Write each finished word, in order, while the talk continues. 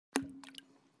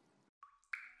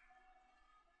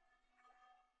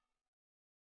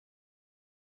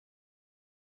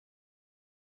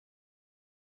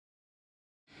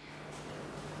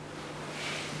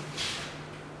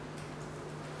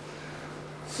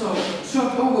So,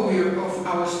 short overview of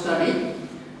our study.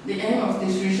 The aim of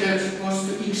this research was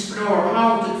to explore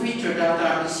how the Twitter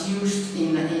data is used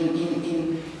in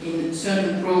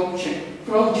certain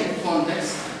project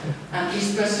context, and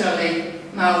especially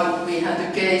now we had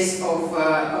the case of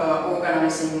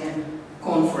organizing a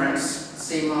conference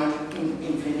similar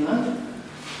in Finland,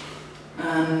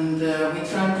 and we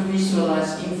tried to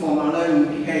visualize informal learning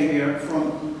behavior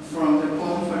from the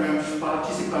conference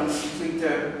participants'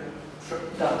 Twitter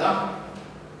data.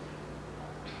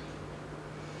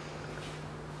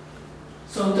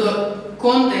 So the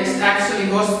context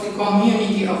actually was the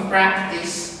community of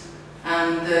practice,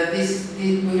 and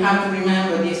we have to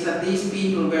remember this, that these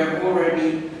people were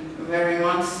already very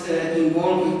much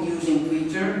involved with using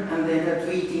Twitter, and they were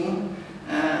tweeting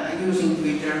using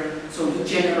Twitter. So to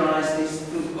generalize this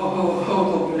to the whole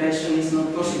population is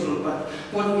not possible, but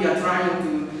what we are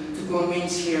trying to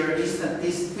convince here is that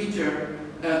this Twitter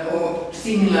or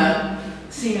similar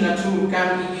tool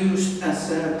can be used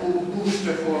as a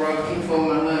booster for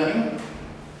informal learning.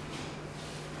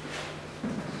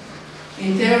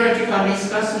 In theoretical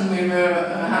discussion, we were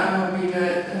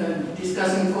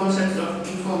discussing concepts of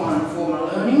informal and formal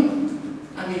learning,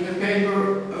 and in the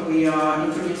paper we are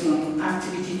introducing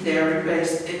activity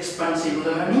theory-based expansive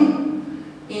learning,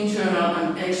 internal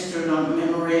and external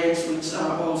memory aids, which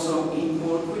are also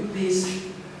involved with this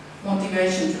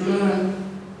motivation to learn,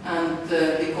 and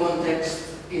the context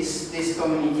is this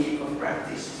community of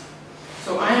practice.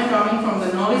 So I am coming from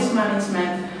the knowledge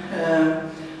management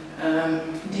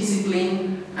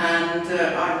discipline, and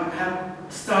I have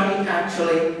studied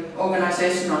actually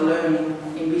organizational learning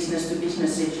in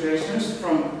business-to-business situations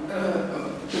from the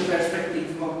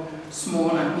perspective of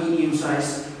small and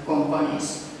medium-sized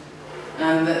companies.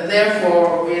 And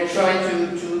therefore we try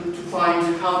to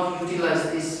find how to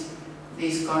utilize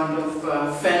this kind of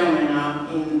phenomena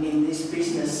in this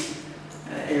business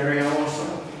area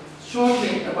also.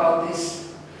 Shortly about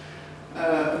these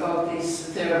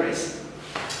theories.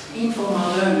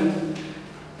 Informal learning,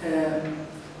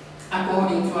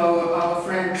 according to our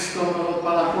friends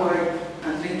Colomo-Palacios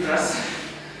and Ricardo,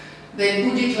 they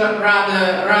put it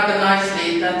rather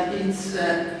nicely that it's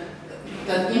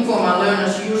that informal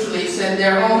learners usually set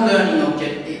their own learning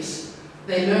objectives.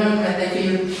 They learn when they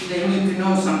feel they need to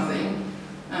know something,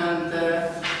 and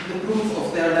the proof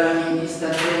of their learning is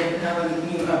that they have a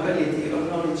new ability or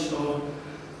knowledge or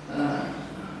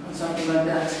something like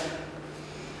that.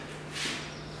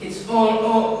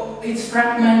 It's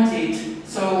fragmented,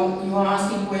 so you are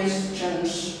asking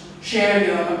questions, share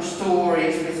your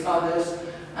stories with others,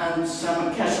 and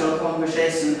some casual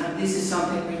conversation, and this is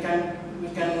something we can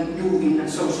do in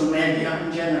social media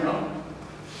in general.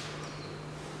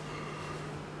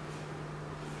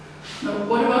 Now,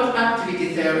 what about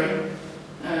activity theory?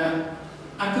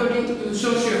 According to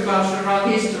socio-cultural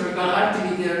historical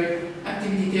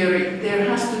activity theory, there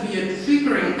has to be a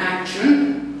triggering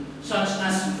action, such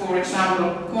as, for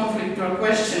example, conflict or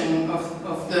questioning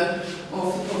of the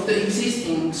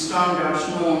existing standards,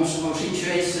 norms, or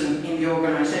situation in the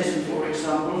organization, for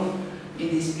example. In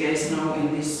this case now,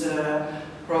 in this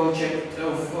project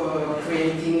of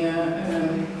creating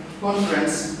a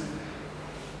conference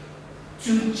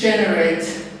to generate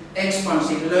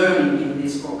expansive learning in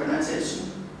this organization.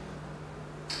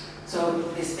 So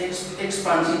this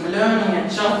expansive learning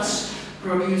and such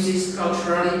produces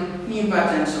culturally new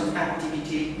patterns of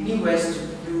activity, new ways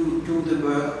to do the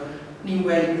work, new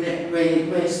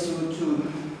ways to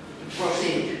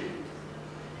proceed.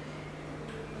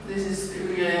 This is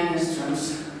really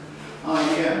Engström's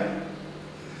idea.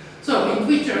 So in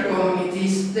Twitter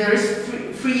communities there is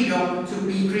freedom to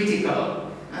be critical,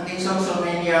 and in social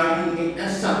media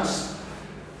as such.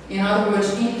 In other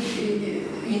words,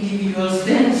 individuals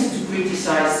tend to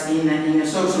criticize in a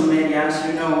social media, as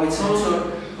you know. It's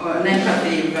also a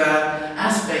negative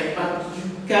aspect, but you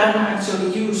can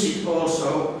actually use it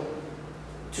also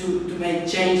to make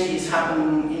changes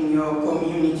happen in your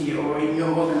community or in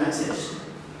your organization.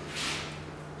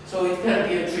 So it can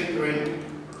be a triggering,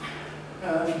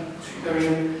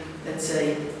 let's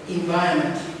say,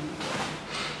 environment.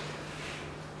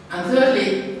 And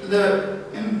thirdly, the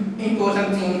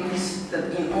important thing is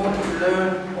that in order to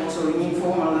learn, also in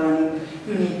informal learning,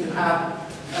 you need to have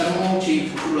a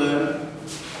motive to learn.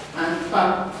 And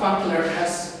Butler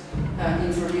has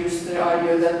introduced the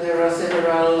idea that there are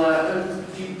several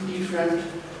different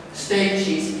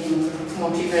stages in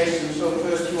motivation. So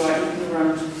first you are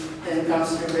ignorant, then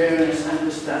comes awareness,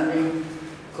 understanding,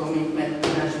 commitment,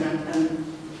 management, and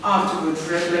afterwards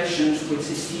reflections, which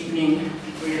is deepening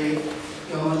really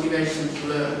your motivation to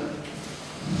learn.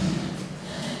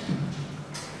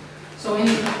 So in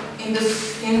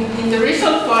in the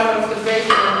result part of the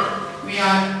paper, we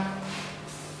are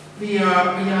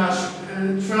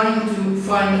trying to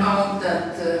find out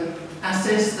that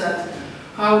assess that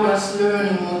how does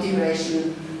learning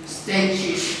motivation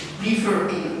stages differ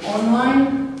in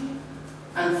online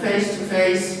and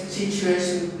face-to-face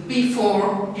situation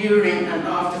before, during, and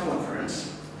after conference.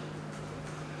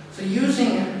 So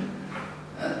using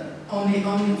only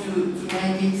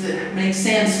to make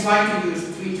sense why to use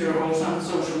Twitter or some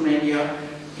social media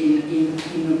in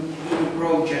a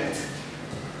project.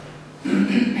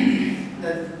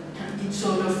 That it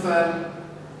sort of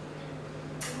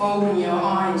open your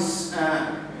eyes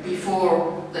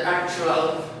before the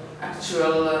actual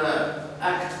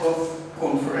act of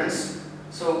conference.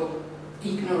 So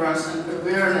ignorance and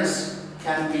awareness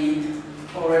can be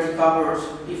already covered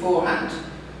beforehand.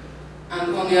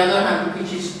 And on the other hand,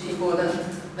 which is important,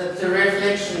 that the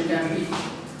reflection can be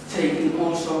taken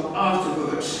also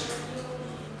afterwards,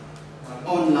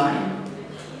 online,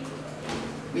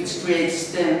 which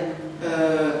creates then,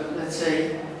 let's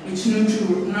say, which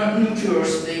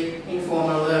nurtures the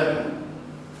informal learning.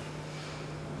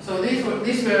 So these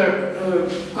were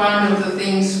kind of the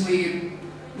things we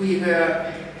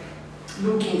were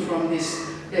looking from this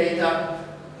data.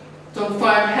 Top 5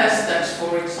 hashtags,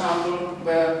 for example,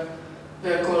 were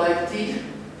collected.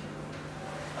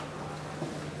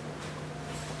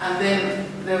 And then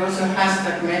there was a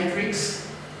hashtag metrics.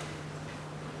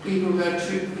 People were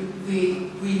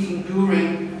tweeting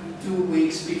during 2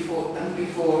 weeks before the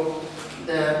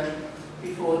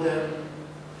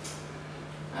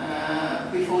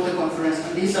conference.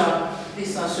 And these are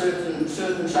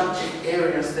certain subject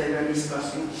areas they were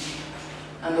discussing.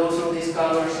 And also these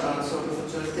colors are sort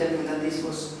of telling that this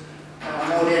was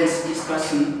more dense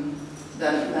discussion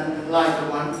than the lighter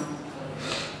one.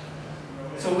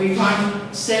 So we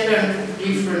find 7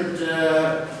 different,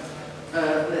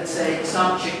 let's say,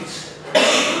 subjects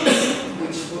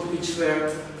which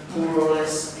were more or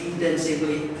less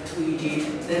intensively tweeted.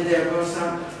 Then there were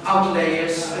some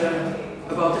outliers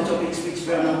about the topics which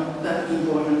were not that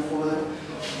important for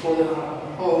the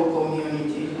whole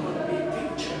community or the big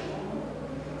picture.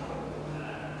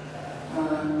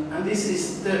 And this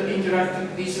is the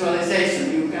interactive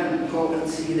visualization. You can go and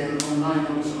see them online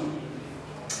also.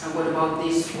 And what about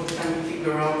this? What can you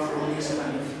figure out from this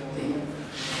kind of thing?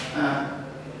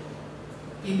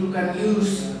 People can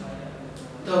use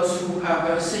those who have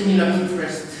a similar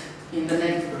interest in the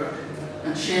network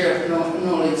and share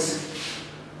knowledge.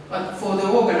 But for the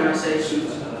organizations,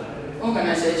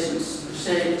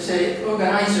 say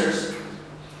organizers,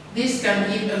 this can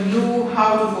give a clue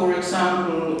how to, for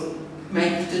example,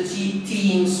 make the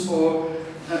teams or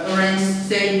arrange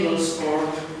tables or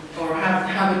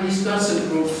have a discussion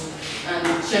groups and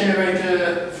generate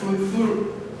fruitful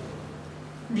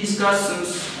discussions,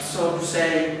 so to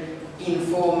say,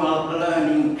 informal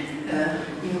learning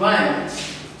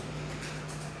environments.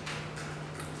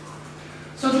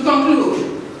 So to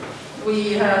conclude,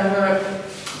 we have a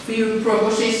few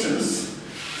propositions.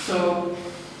 So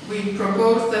we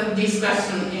propose that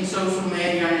discussion in social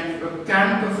media network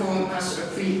can perform as a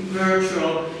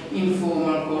virtual,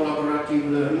 informal,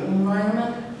 collaborative learning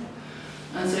environment.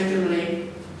 And secondly,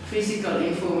 physical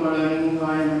informal learning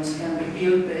environments can be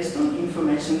built based on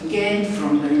information gained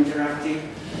from the interactive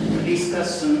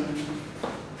discussion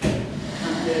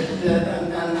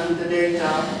and the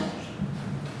data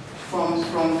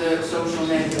from the social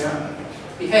media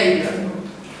behavior.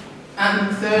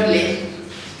 And thirdly,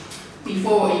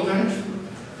 before event,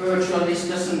 virtual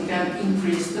discussion can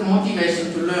increase the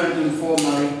motivation to learn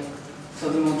informally. So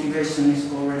the motivation is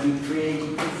already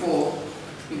created before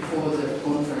the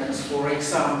conference, for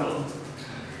example.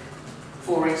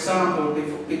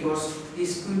 Because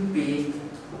this could be,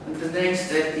 the next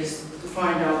step is to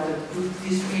find out that could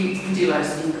this be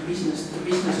utilized in the business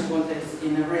context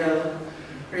in a real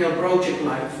project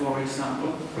life, for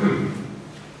example.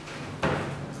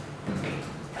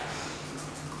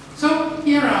 So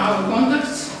here are our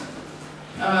contacts.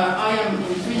 I am in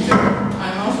Twitter,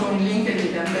 I'm also in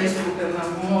LinkedIn and Facebook, and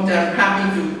I'm more than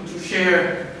happy to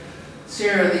share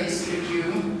these with you.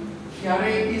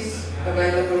 Jari is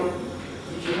available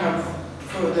if you have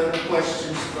further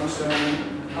questions concerning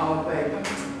our paper.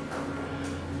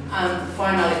 And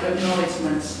finally,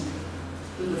 acknowledgements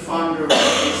to the founder of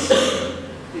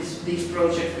this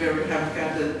project where we have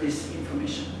gathered this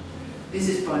information. This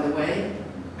is, by the way,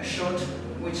 a shot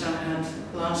which I had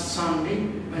last Sunday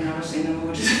when I was in the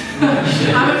woods.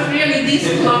 I was really this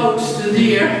close to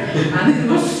deer, and it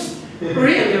was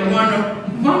really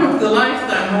one of the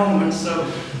lifetime moments. So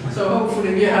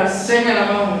hopefully we have similar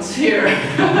moments here.